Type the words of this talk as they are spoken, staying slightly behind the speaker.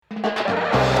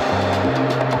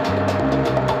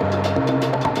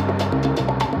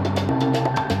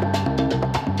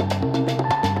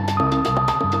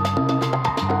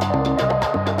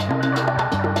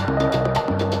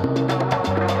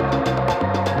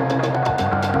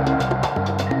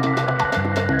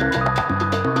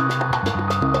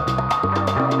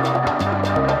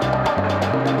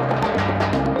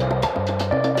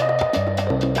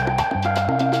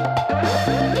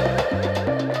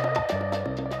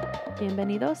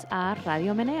Bienvenidos a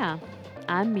Radio Menea.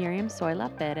 I'm Miriam Soyla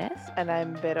Perez And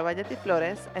I'm Vero Valleti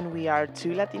Flores, and we are two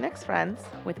Latinx friends.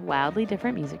 with wildly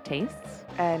different music tastes.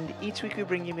 And each week we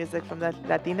bring you music from the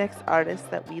Latinx artists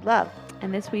that we love.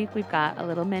 And this week we've got a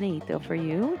little meneito for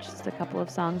you, just a couple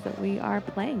of songs that we are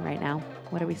playing right now.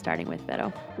 What are we starting with,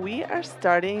 Vero? We are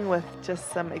starting with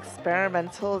just some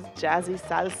experimental jazzy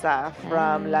salsa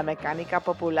from La Mecánica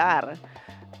Popular.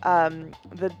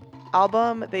 The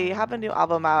album, they have a new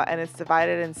album out, and it's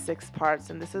divided in 6 parts,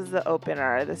 and this is the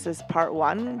opener. This is part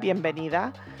 1,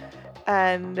 Bienvenida.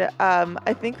 And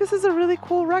I think this is a really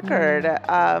cool record.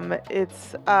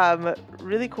 It's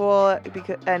really cool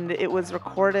and it was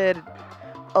recorded,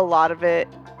 a lot of it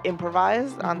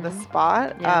improvised on the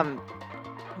spot. Yeah.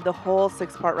 The whole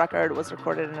 6-part record was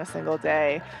recorded in a single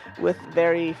day with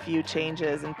very few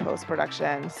changes in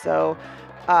post-production. So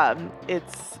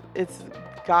it's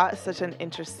got such an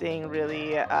interesting,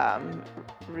 really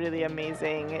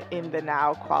amazing in the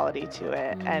now quality to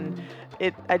it. And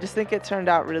I just think it turned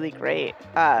out really great.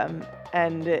 And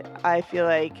I feel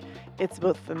like it's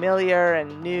both familiar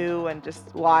and new and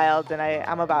just wild, and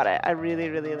I'm about it. I really,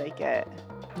 really like it.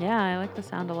 Yeah, I like the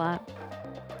sound a lot.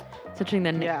 It's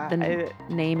interesting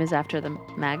name is after the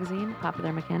magazine,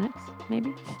 Popular Mechanics,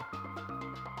 maybe?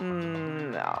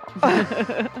 No.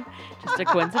 Just a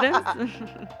coincidence?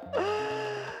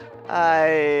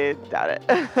 I doubt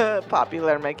it.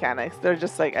 Popular Mechanics. They're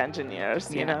just like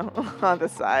engineers, you know, on the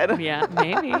side. Yeah,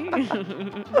 maybe.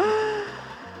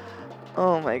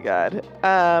 Oh my God.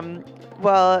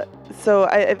 Well, so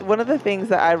one of the things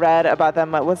that I read about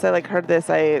them, once I heard this,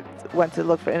 I went to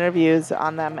look for interviews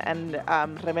on them, and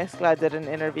Remezcla did an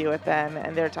interview with them,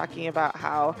 and they're talking about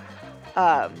how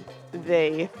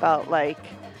they felt like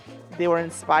they were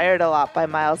inspired a lot by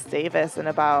Miles Davis, and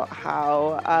about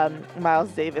how Miles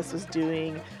Davis was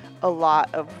doing a lot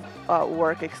of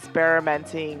work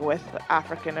experimenting with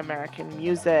African American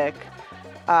music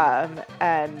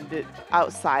and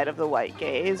outside of the white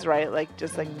gaze, right?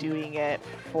 Just doing it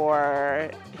for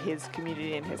his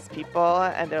community and his people.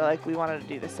 And they're like, we wanted to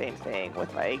do the same thing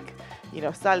with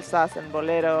salsas and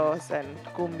boleros and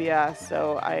cumbia.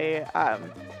 So I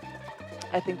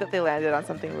think that they landed on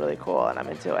something really cool, and I'm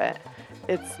into it.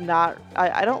 It's not,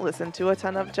 I don't listen to a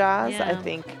ton of jazz. Yeah. I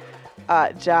think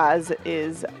jazz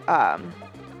is,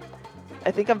 I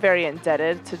think I'm very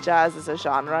indebted to jazz as a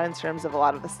genre in terms of a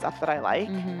lot of the stuff that I like.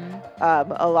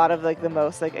 A lot of the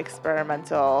most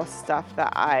experimental stuff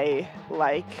that I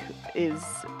like is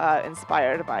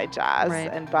inspired by jazz,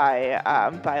 Right. and by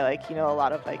a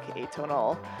lot of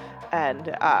atonal and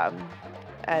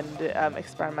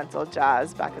experimental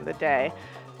jazz back in the day.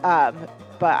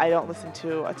 But I don't listen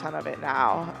to a ton of it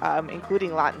now,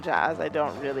 including Latin jazz. I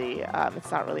don't really, it's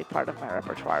not really part of my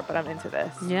repertoire, but I'm into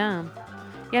this. Yeah.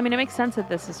 Yeah, I mean, it makes sense that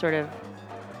this is sort of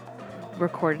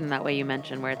recorded in that way you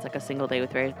mentioned, where it's a single day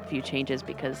with very few changes,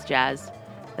 because jazz,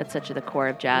 that's such the core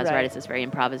of jazz, right? It's this very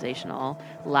improvisational,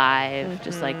 live,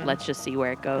 just let's just see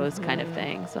where it goes kind of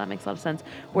thing. So that makes a lot of sense.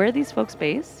 Where are these folks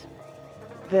based?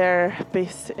 They're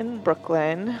based in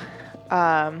Brooklyn,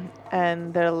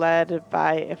 and they're led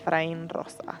by Efrain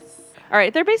Rosas. All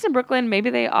right, they're based in Brooklyn. Maybe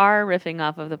they are riffing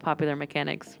off of the Popular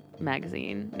Mechanics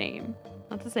magazine name.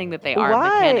 Not saying that they are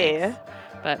mechanics,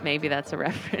 but maybe that's a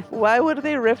reference. Why would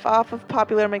they riff off of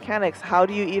Popular Mechanics? How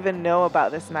do you even know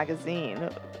about this magazine?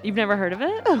 You've never heard of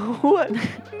it? What? No,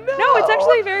 it's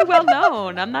actually very well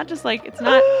known. I'm not just it's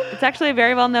actually a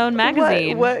very well known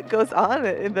magazine. What goes on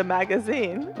in the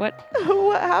magazine? What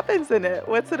happens in it?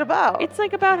 What's it about? It's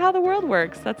about how the world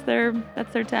works. That's their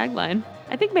tagline.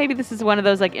 I think maybe this is one of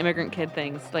those immigrant kid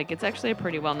things. It's actually a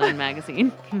pretty well known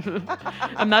magazine.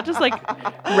 I'm not just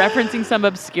referencing some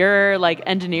obscure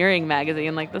engineering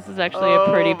magazine. This is actually a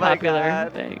pretty popular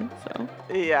thing. So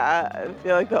yeah, I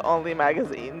feel like the only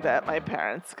magazine that my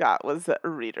parents got was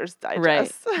Reader's Digest.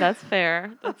 Right. That's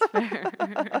fair. That's fair.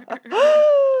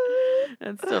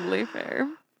 That's totally fair.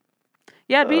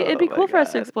 Yeah, it'd be cool for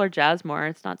us to explore jazz more.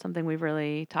 It's not something we've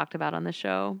really talked about on the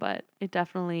show, but it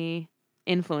definitely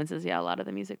influences a lot of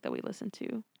the music that we listen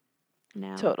to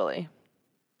now. Totally.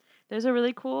 There's a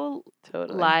really cool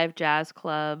live jazz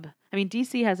club. I mean,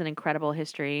 DC has an incredible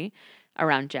history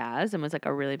around jazz and was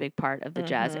a really big part of the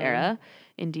jazz era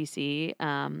in DC.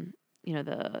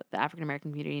 The African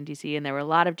American community in DC, and there were a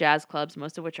lot of jazz clubs,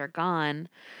 most of which are gone.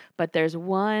 But there's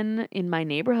one in my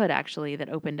neighborhood actually that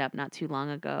opened up not too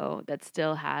long ago that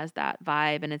still has that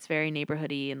vibe, and it's very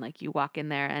neighborhoody, and you walk in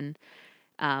there and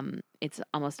it's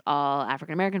almost all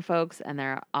African American folks, and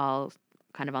they're all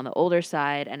kind of on the older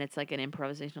side, and it's like an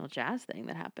improvisational jazz thing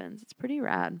that happens. It's pretty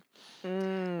rad.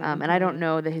 And I don't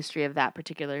know the history of that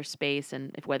particular space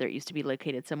and if whether it used to be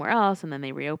located somewhere else and then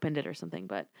they reopened it or something,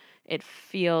 but it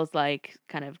feels like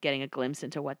kind of getting a glimpse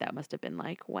into what that must have been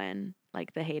like when,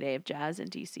 like, the heyday of jazz in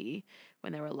DC,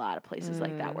 when there were a lot of places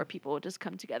like that where people would just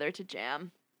come together to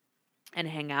jam and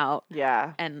hang out.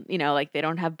 Yeah. And, you know, like, they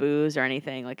don't have booze or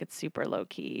anything. Like, it's super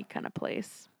low-key kind of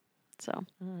place. So.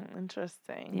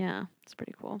 Interesting. Yeah, it's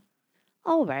pretty cool.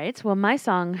 All right. Well, my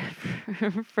song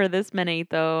for this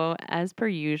Meneito, as per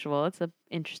usual, it's an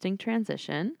interesting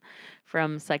transition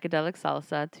from psychedelic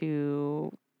salsa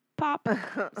to pop,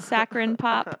 saccharine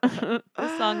pop.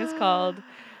 The song is called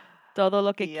Todo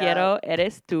Lo Que Quiero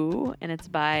Eres Tú, and it's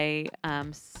by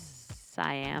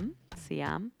Siam.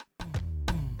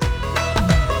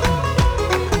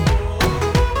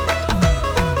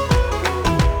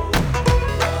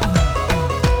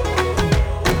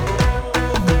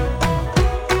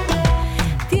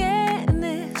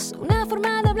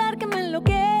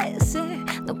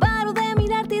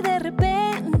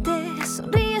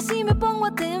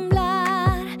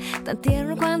 Tan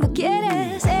tierno cuando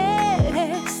quieres,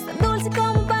 eres tan dulce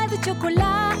como un pie de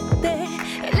chocolate,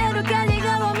 el héroe que ha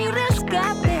llegado a mi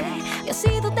rescate, y ha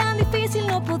sido tan difícil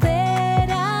no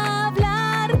poder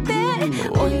hablarte.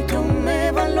 Hoy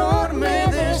tomé valor, me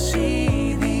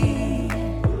decidí,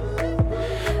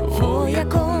 voy a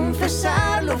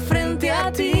confesarlo frente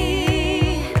a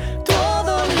ti,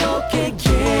 todo lo que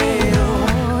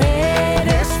quiero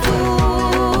eres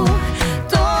tú,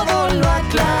 todo lo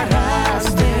aclaras.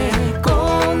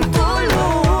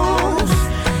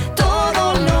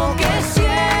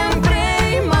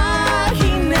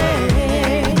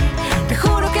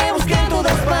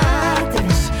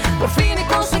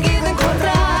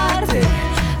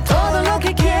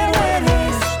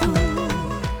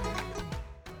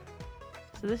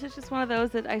 This is just one of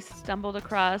those that I stumbled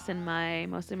across in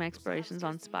mostly my explorations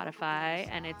on Spotify,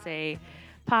 and it's a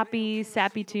poppy,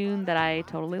 sappy tune that I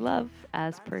totally love,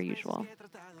 as per usual.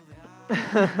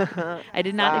 I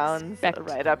did not expect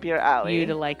right up your alley. You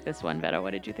to like this one, Vero.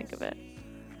 What did you think of it?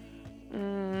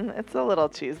 It's a little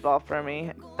cheeseball for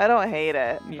me. I don't hate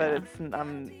it, but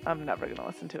I'm never gonna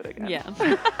listen to it again. Yeah.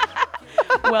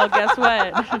 Well, guess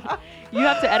what? You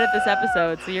have to edit this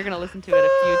episode, so you're going to listen to it a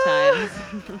few times.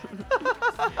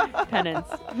 Penance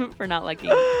for not liking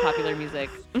popular music.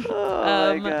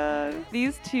 Oh, my God.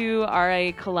 These two are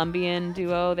a Colombian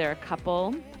duo. They're a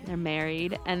couple. They're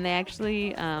married. And they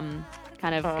actually kind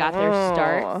of got their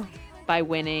start by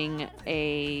winning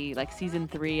season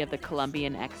 3 of the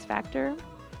Colombian X Factor.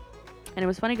 And it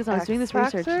was funny because I was doing this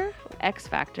research. X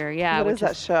Factor, yeah. What is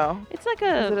that show? It's like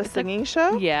Is it a singing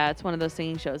show? Yeah, it's one of those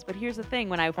singing shows. But here's the thing: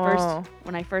 when I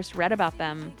first read about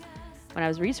them, when I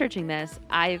was researching this,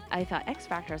 I thought X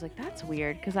Factor. I was like, that's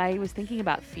weird, because I was thinking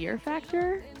about Fear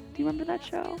Factor. Do you remember that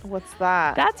show? What's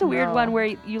that? That's a weird one where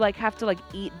you like have to like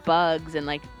eat bugs and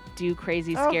like do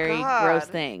crazy, scary, gross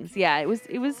things. Yeah, it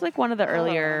was like one of the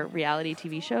earlier reality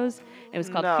TV shows. It was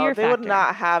called Fear Factor. They would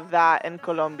not have that in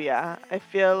Colombia. I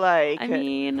feel like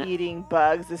eating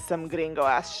bugs is some gringo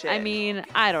ass shit. I mean,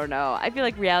 I don't know. I feel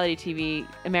like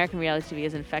American reality TV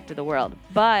has infected the world.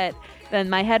 But then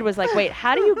my head was like, wait,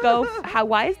 how do you go?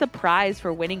 Why is the prize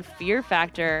for winning Fear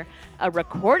Factor a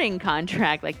recording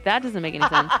contract? Like, that doesn't make any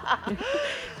sense.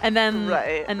 And then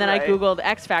I Googled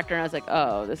X Factor and I was like,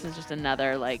 oh, this is just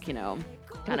another kind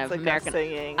of like American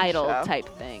Idol type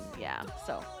thing. Yeah.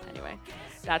 So anyway,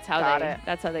 that's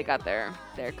how they got their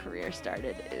career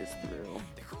started, is through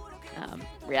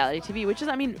reality TV, which is,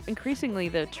 I mean, increasingly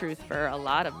the truth for a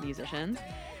lot of musicians.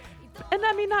 And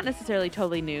I mean, not necessarily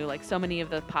totally new. Like, so many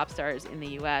of the pop stars in the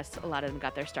U.S., a lot of them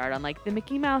got their start on like the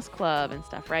Mickey Mouse Club and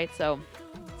stuff, right? So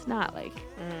it's not like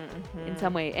in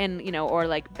some way, and or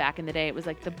like back in the day, it was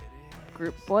like the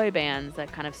group boy bands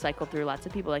that kind of cycled through lots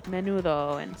of people, like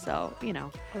Menudo, and so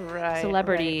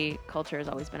celebrity culture has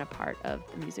always been a part of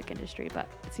the music industry. But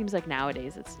it seems like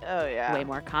nowadays it's way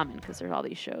more common because there's all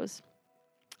these shows.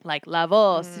 Like La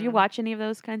Voz. Do you watch any of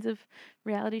those kinds of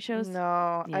reality shows?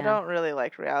 No, I don't really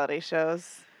like reality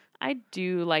shows. I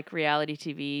do like reality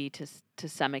TV to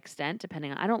some extent,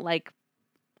 depending on. I don't like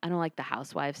the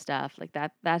housewife stuff, like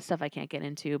that stuff I can't get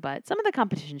into. But some of the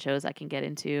competition shows I can get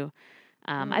into.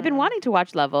 I've been wanting to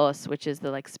watch La Voz, which is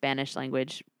the like Spanish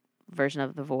language version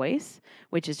of The Voice,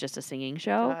 which is just a singing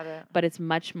show, but it's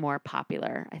much more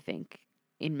popular, I think.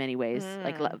 In many ways,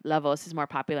 like La Voz is more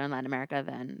popular in Latin America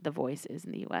than The Voice is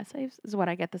in the U.S. Is what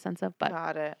I get the sense of. But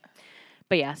got it.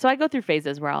 But yeah, so I go through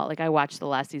phases where I watch the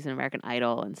last season of American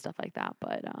Idol and stuff like that.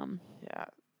 But yeah.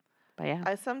 But yeah,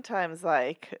 I sometimes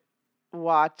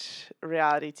watch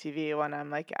reality TV when I'm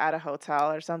like at a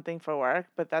hotel or something for work,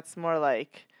 but that's more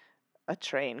like a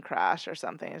train crash or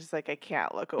something. It's just like I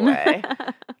can't look away,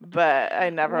 but I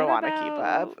never What want to keep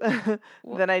up.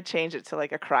 wh- Then I change it to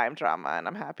like a crime drama and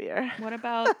I'm happier. what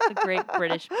about the Great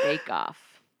British Bake Off?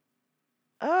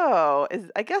 Oh,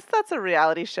 I guess that's a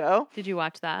reality show. Did you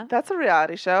watch that? That's a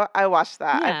reality show. I watched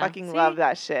that. Yeah, I fucking see? love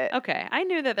that shit. Okay, I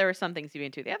knew that there were some things you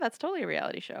into. Yeah, that's totally a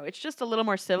reality show. It's just a little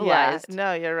more Yeah, civilized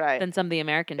no, you're right. than some of the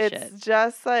American It's shit.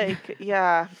 just like,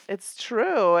 yeah, it's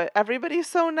true. Everybody's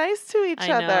so nice to each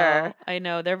other. I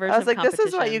know. Their version I was of like, this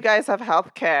is why you competition. guys have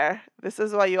health care. This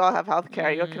is why you all have health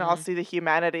care. You can all Mm. see the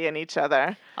humanity in each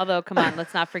other. Although, come on,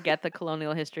 let's not forget the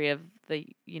colonial history of the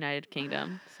United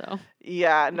Kingdom. So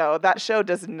Yeah, no, that show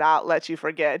does not let you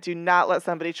forget. Do not let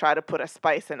somebody try to put a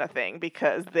spice in a thing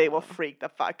because they will freak the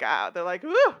fuck out. They're like,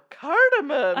 ooh,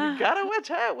 cardamom. You gotta watch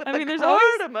out with I the mean, there's always-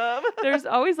 cardamom. there's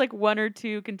always like one or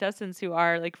two contestants who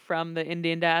are like from the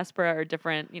Indian diaspora or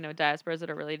different, diasporas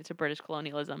that are related to British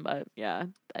colonialism. But yeah,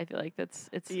 I feel like it's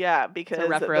Yeah, because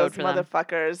rough road those for them.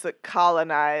 motherfuckers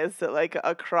colonized like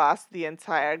across the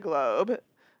entire globe.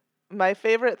 My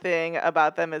favorite thing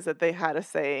about them is that they had a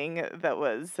saying that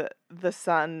was the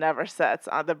sun never sets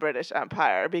on the British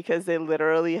Empire because they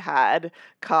literally had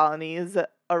colonies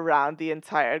around the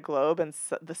entire globe and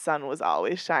the sun was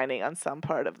always shining on some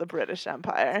part of the British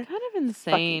Empire. kind of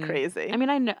insane. Fucking crazy. I mean,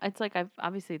 I know it's like I've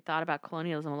obviously thought about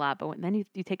colonialism a lot, but then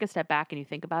you take a step back and you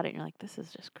think about it, and you're like, this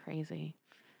is just crazy.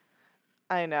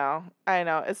 I know.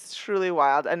 It's truly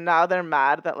wild. And now they're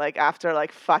mad that like after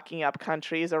like fucking up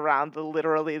countries around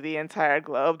literally the entire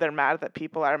globe, they're mad that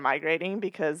people are migrating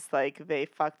because like they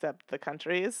fucked up the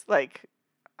countries. Like,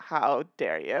 how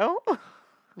dare you?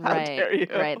 How dare you?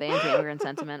 Right, the anti-immigrant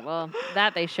sentiment. Well,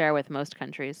 that they share with most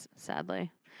countries,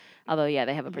 sadly. Although, yeah,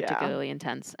 they have a Yeah. particularly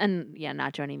intense, and yeah,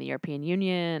 not joining the European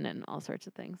Union and all sorts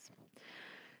of things.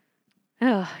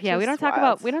 Oh, yeah, we don't Just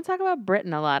wild. talk about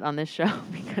Britain a lot on this show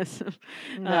because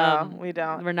No, we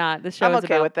don't. we're not. This show I'm is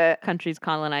okay about with it. countries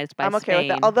colonized by I'm okay with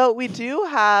Spain. it. Although we do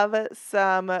have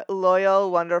some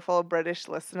loyal, wonderful British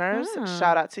listeners. Ah.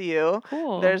 Shout out to you.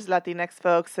 Cool. There's Latinx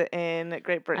folks in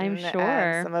Great Britain. sure.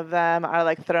 And some of them are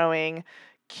like throwing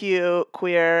cute,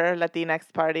 queer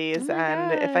Latinx parties. Oh my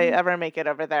And if I God. ever make it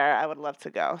over there, I would love to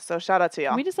go. So shout out to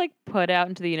y'all. Can we just like put out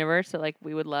into the universe that like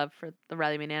we would love for the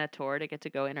Riley Banana tour to get to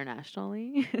go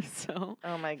internationally? So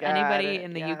Oh my God. anybody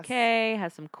in the yes. UK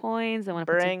has some coins they want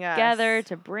to put Bring together us.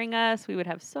 to bring us. We would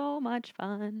have so much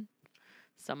fun.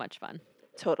 So much fun.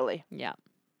 Totally. Yeah.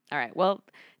 All right. Well,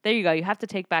 there you go. You have to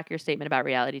take back your statement about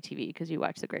reality TV because you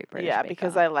watch the Great British Yeah, Bake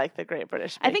because Off. I like the Great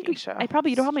British I Baking think Show.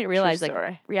 you don't help me True realize like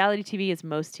story. reality TV is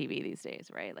most TV these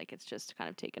days, right? Like it's just kind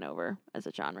of taken over as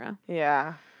a genre.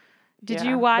 Yeah. Did Yeah,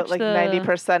 you watch but like the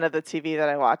 90% of the TV that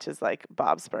I watch is like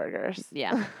Bob's Burgers.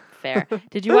 Yeah, fair.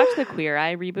 Did you watch the Queer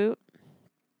Eye reboot?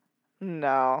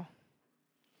 No,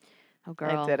 Oh,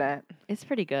 girl, I didn't. it's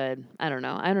pretty good. I don't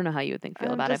know how you would feel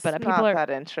I'm about it, just but not people are that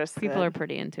interested.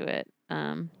 pretty into it.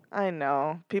 I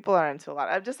know people are into a lot.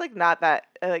 I'm just like not that.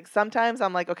 Like sometimes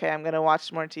I'm like, okay, I'm gonna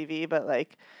watch more TV, but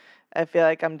like I feel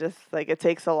like I'm just like it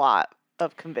takes a lot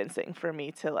of convincing for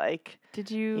me to like Did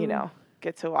you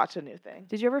get to watch a new thing.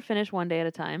 Did you ever finish One Day at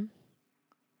a Time?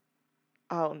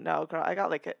 Oh no, girl! I got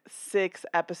like 6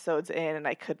 episodes in and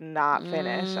I could not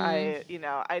finish.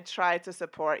 I tried to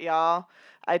support y'all.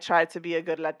 I tried to be a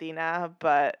good Latina,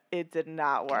 but it did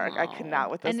not work. I could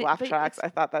not with those And laugh but tracks.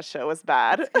 it's- I thought that show was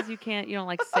bad. Because you don't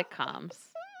like sitcoms.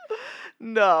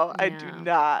 No, I do Yeah.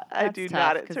 not. I That's do tough,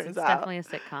 not. It 'cause turns it's out. definitely a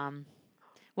sitcom.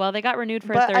 Well, they got renewed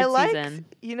for a But third I liked, season.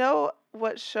 you know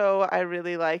what show I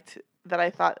really liked that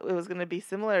I thought it was going to be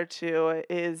similar to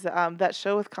is that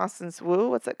show with Constance Wu.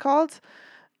 What's it called?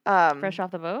 Fresh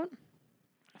Off the Boat?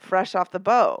 Fresh Off the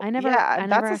Boat. I never Yeah,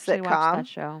 never that's a actually watched sitcom. that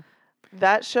show.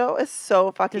 That show is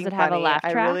so fucking it have a funny. laugh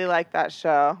I really track? like that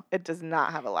show. It does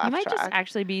not have a laugh You might track. just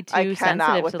actually be I too cannot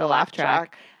sensitive with to the the laugh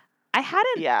track. I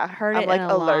hadn't Yeah, heard I'm it like in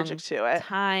a allergic long to it.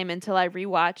 time until I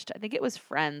rewatched. I think it was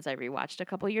Friends. I rewatched a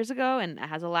couple years ago, and it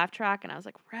has a laugh track, and I was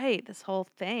like, right, this whole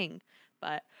thing.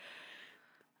 But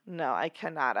No, I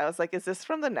cannot. I was like, is this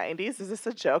from the 90s? Is this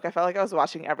a joke? I felt like I was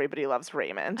watching Everybody Loves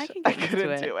Raymond. I can get used to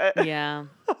couldn't it. do it. Yeah,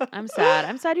 I'm sad.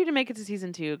 I'm sad you didn't make it to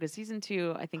season 2 because season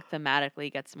 2, I think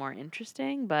thematically gets more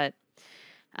interesting. But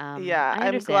Yeah, I I'm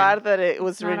understand. glad that it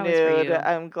was not always for renewed. you.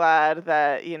 I'm glad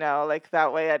that, like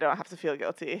that way I don't have to feel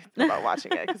guilty about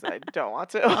watching it because I don't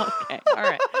want to. Okay, all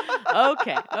right,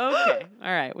 okay,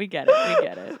 all right. We get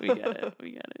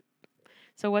it.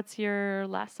 So, what's your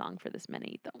last song for this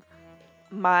Menito?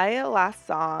 My last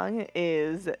song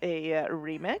is a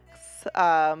remix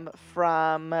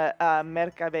from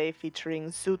Mercabe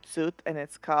featuring Sut Sut, and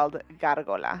it's called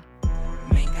Gárgola.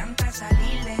 Me encanta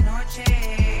salir de noche,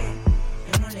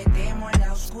 yo no le temo a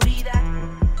la oscuridad.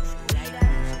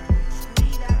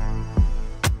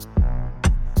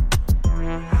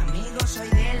 Amigo, soy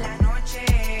de la noche,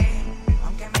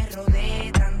 aunque me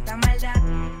rodee tanta maldad.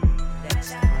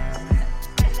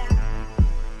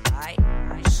 Ay,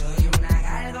 soy una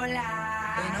gárgola.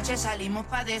 De noche salimos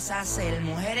pa' deshacer,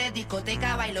 mujeres,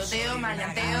 discoteca, bailoteo,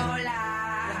 maleanteo.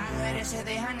 Las mujeres se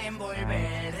dejan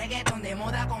envolver, reggaetón de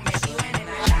moda convertido en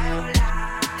una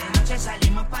gárgola. De noche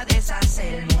salimos pa'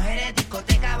 deshacer, mujeres,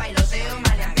 discoteca, bailoteo,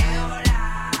 maleanteo.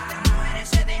 Las mujeres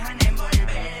se dejan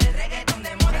envolver, reggaetón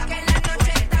de moda. Es que la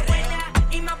noche está buena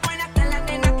y más buena que las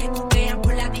nenas que coquean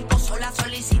por la disco sola,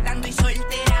 solicitando y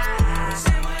soltera.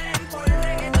 Se mueren por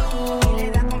reggaetón y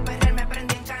le da con perder, me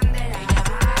prende en candela. Ella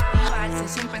busca activarse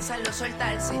sin pensarlo,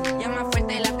 soltarse. Llama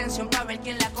fuerte la atención pa' ver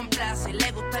quién la complace.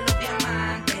 Le gustan los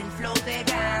diamantes, el flow de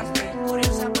gangster.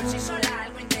 Curiosa por sí sola,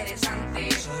 algo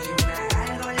interesante. Soy una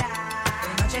gárgola.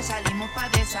 De noche salimos pa'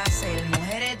 deshacer,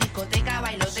 mujeres, discoteca,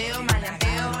 bailoteo,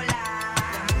 maleanteo.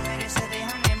 Las mujeres se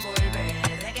dejan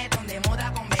envolver, reggaetón de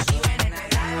moda convertido en una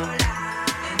gárgola.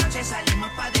 De noche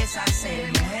salimos pa'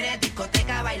 deshacer, mujeres,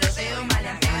 discoteca, bailoteo,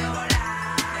 maleanteo.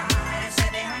 Las mujeres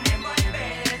se dejan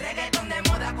envolver, reggaetón de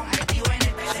moda convertido en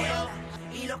el perreo.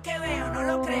 Y lo que veo no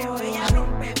lo creo, ella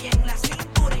rompe bien la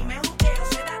cintura y me juqueo,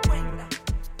 se da cuenta.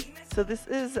 So this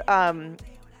is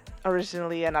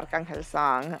originally an Arcángel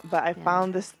song, but I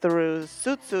found this through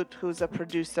Sut Sut, who's a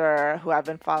producer who I've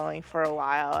been following for a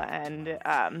while, and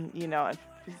he's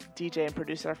DJ and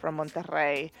producer from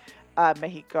Monterrey,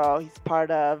 Mexico. He's part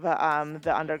of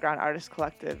the underground artist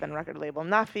collective and record label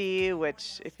Nafi,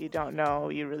 which if you don't know,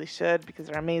 you really should because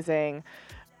they're amazing.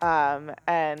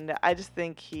 And I just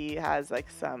think he has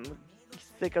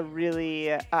he's like a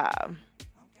really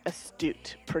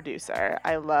astute producer.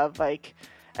 I love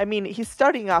he's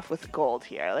starting off with gold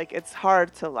here. Like, it's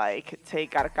hard to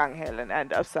take Arcángel and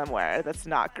end up somewhere that's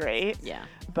not great. Yeah.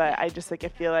 But I just I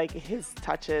feel like his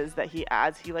touches that he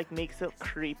adds, he makes it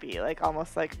creepy,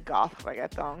 almost like goth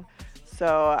reggaeton.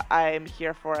 So I'm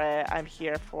here for it. I'm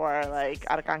here for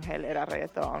Arcángel era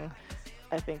reggaeton.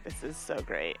 I think this is so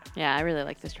great. Yeah, I really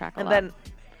like this track a lot.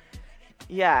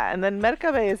 And then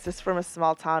Mercabe is just from a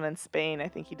small town in Spain. I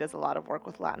think he does a lot of work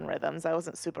with Latin rhythms. I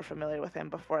wasn't super familiar with him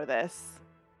before this.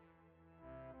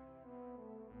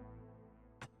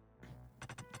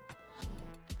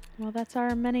 Well, that's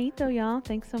our Meneito, y'all.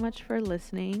 Thanks so much for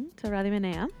listening to Radio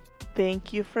Menea.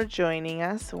 Thank you for joining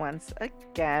us once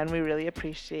again. We really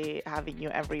appreciate having you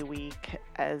every week.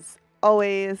 As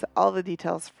always, all the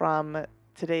details from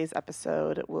today's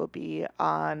episode will be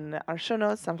on our show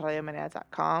notes on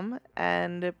radiomenea.com.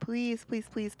 And please, please,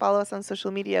 please follow us on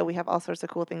social media. We have all sorts of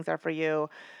cool things there for you.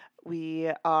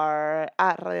 We are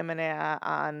at Radio Menea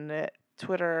on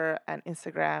Twitter and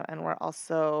Instagram, and we're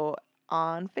also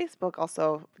on Facebook.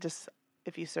 Also, just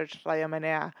if you search Radio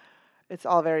Menea, it's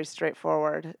all very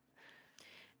straightforward.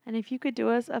 And if you could do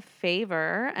us a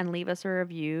favor and leave us a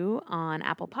review on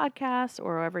Apple Podcasts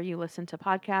or wherever you listen to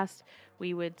podcasts,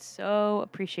 we would so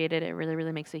appreciate it. It really,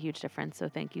 really makes a huge difference. So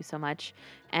thank you so much.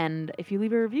 And if you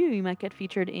leave a review, you might get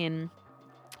featured in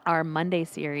our Monday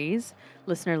series,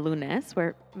 Listener Lunes,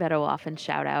 where Vero will often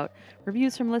shout out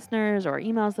reviews from listeners or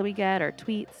emails that we get or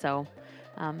tweets. So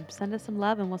send us some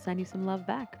love and we'll send you some love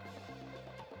back.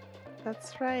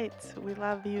 That's right. We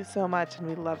love you so much and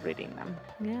we love reading them.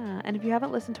 Yeah. And if you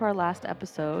haven't listened to our last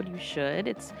episode, you should.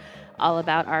 It's all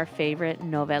about our favorite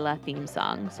novela theme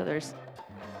song. So it's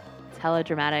hella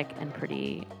dramatic and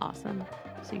pretty awesome.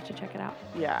 So you should check it out.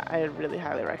 Yeah, I really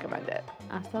highly recommend it.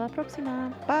 Hasta la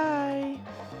próxima. Bye.